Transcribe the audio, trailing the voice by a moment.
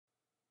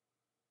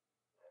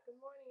Good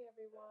morning,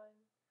 everyone.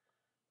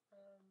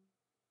 Um,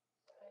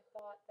 I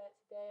thought that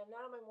today I'm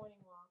not on my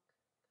morning walk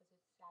because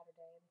it's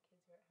Saturday and the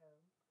kids are at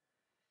home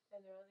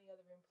and they're in the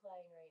other room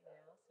playing right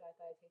now. So I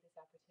thought I'd take this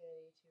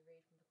opportunity to read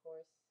from the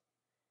course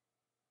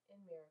in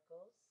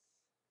Miracles.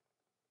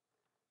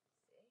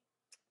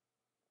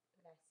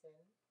 Let's see,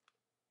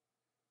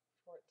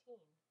 lesson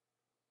 14.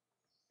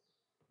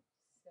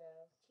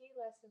 So, key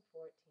lesson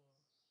 14.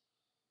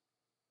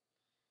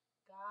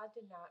 God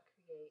did not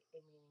create a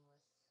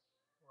meaningless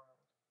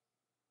world.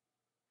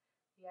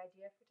 The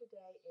idea for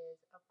today is,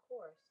 of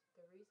course,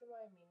 the reason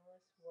why a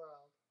meaningless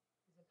world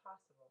is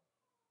impossible.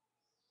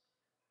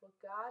 What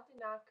God did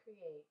not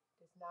create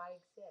does not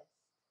exist,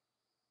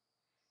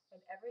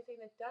 and everything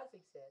that does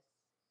exist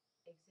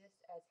exists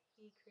as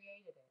He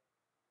created it.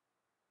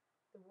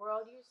 The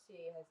world you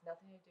see has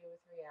nothing to do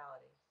with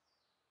reality.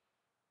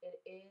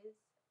 It is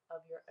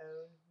of your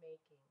own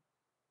making,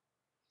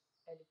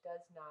 and it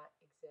does not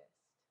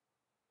exist.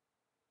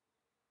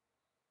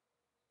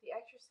 The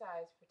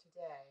exercise for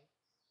today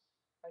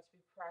are to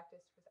be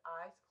practiced with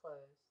eyes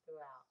closed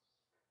throughout.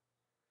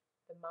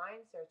 The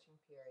mind searching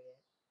period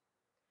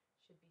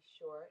should be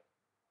short,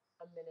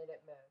 a minute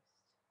at most.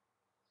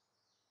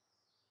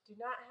 Do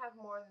not have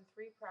more than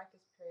 3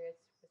 practice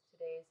periods with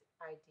today's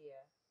idea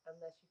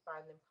unless you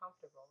find them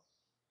comfortable.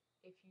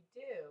 If you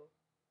do,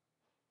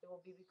 it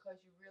will be because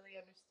you really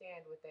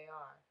understand what they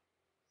are.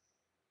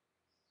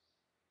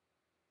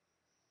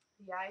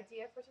 The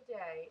idea for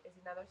today is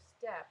another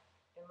step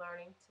in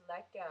learning to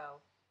let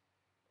go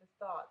the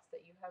thoughts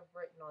that you have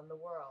written on the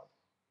world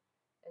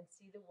and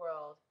see the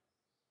world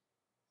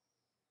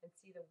and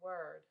see the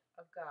Word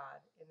of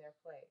God in their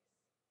place.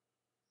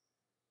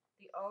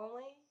 The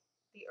early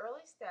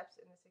steps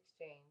in this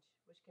exchange,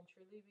 which can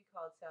truly be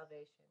called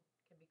salvation,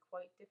 can be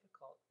quite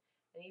difficult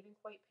and even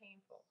quite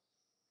painful.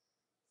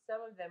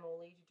 Some of them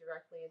will lead you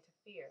directly into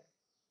fear.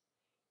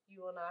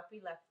 You will not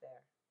be left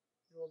there.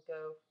 You will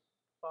go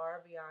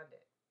far beyond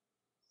it.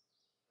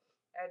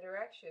 Our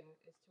direction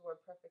is toward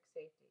perfect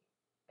safety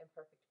and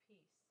perfect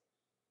peace.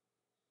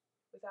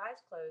 With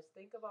eyes closed,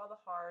 think of all the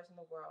horrors in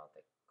the world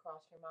that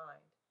cross your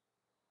mind.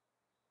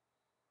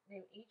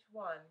 Name each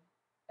one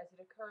as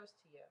it occurs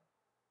to you,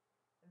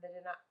 and then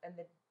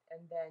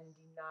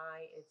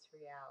deny its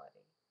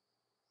reality.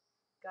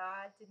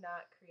 God did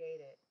not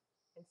create it,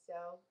 and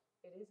so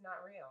it is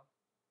not real.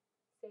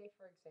 Say,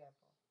 for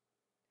example,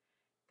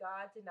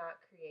 God did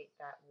not create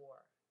that war,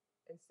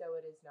 and so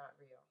it is not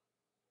real.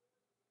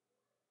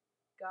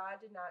 God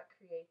did not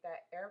create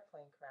that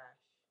airplane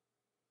crash,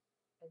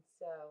 and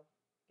so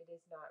it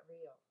is not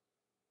real.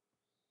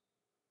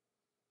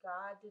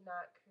 God did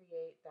not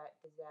create that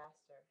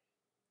disaster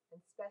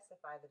and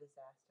specify the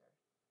disaster,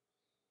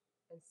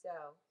 and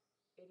so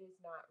it is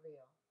not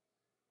real.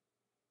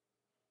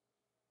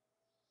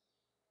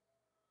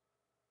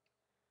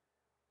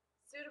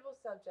 Suitable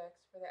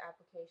subjects for the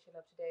application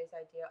of today's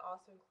idea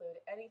also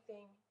include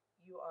anything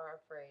you are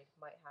afraid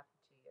might happen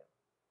to you,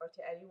 or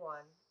to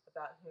anyone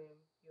about whom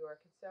you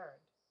are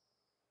concerned.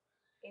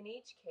 In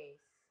each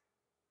case,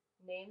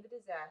 name the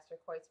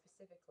disaster quite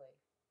specifically.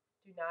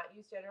 Do not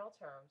use general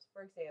terms.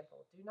 For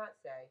example, do not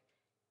say,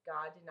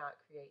 God did not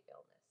create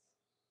illness,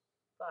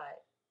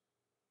 but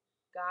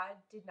God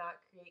did not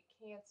create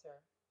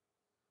cancer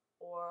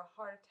or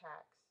heart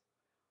attacks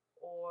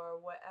or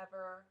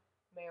whatever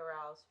may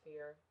arouse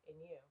fear in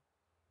you.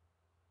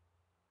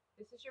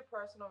 This is your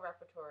personal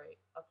repertory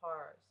of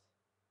horrors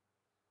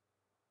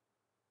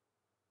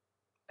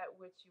at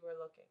which you are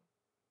looking.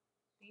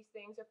 These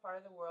things are part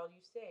of the world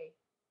you see.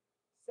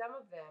 Some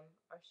of them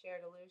are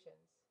shared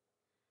illusions,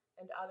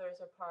 and others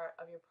are part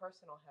of your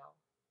personal hell.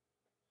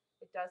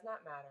 It does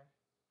not matter.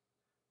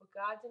 What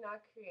God did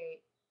not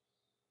create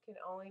can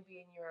only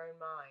be in your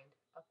own mind,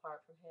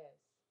 apart from His.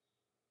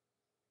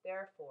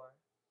 Therefore,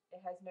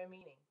 it has no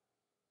meaning.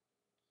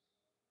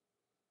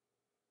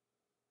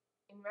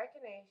 In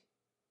recognition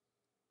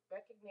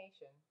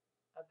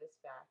of this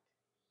fact,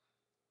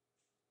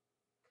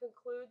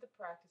 conclude the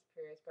practice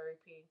periods by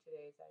repeating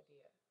today's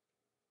idea.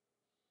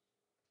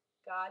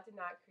 God did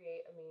not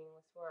create a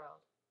meaningless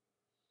world.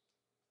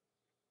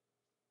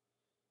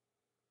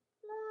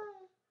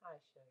 Mom. Hi,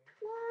 sugar.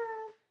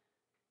 Mom.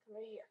 Come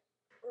right here.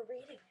 We're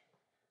reading.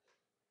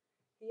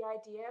 The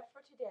idea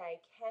for today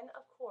can,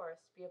 of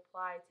course, be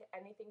applied to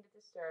anything that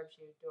disturbs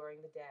you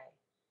during the day.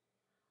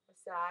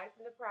 Aside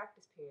from the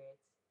practice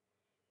periods,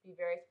 be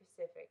very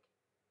specific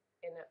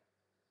in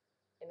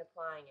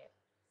applying it.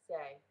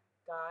 Say,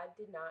 God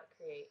did not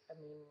create a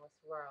meaningless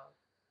world.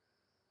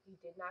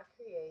 He did not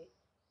create,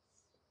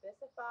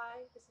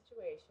 specify the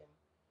situation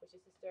which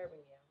is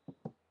disturbing you,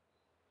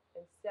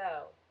 and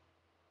so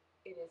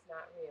it is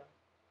not real.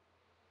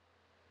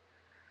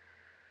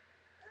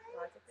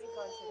 Lots to think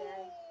on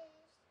today.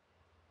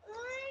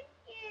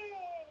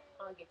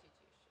 I'll get you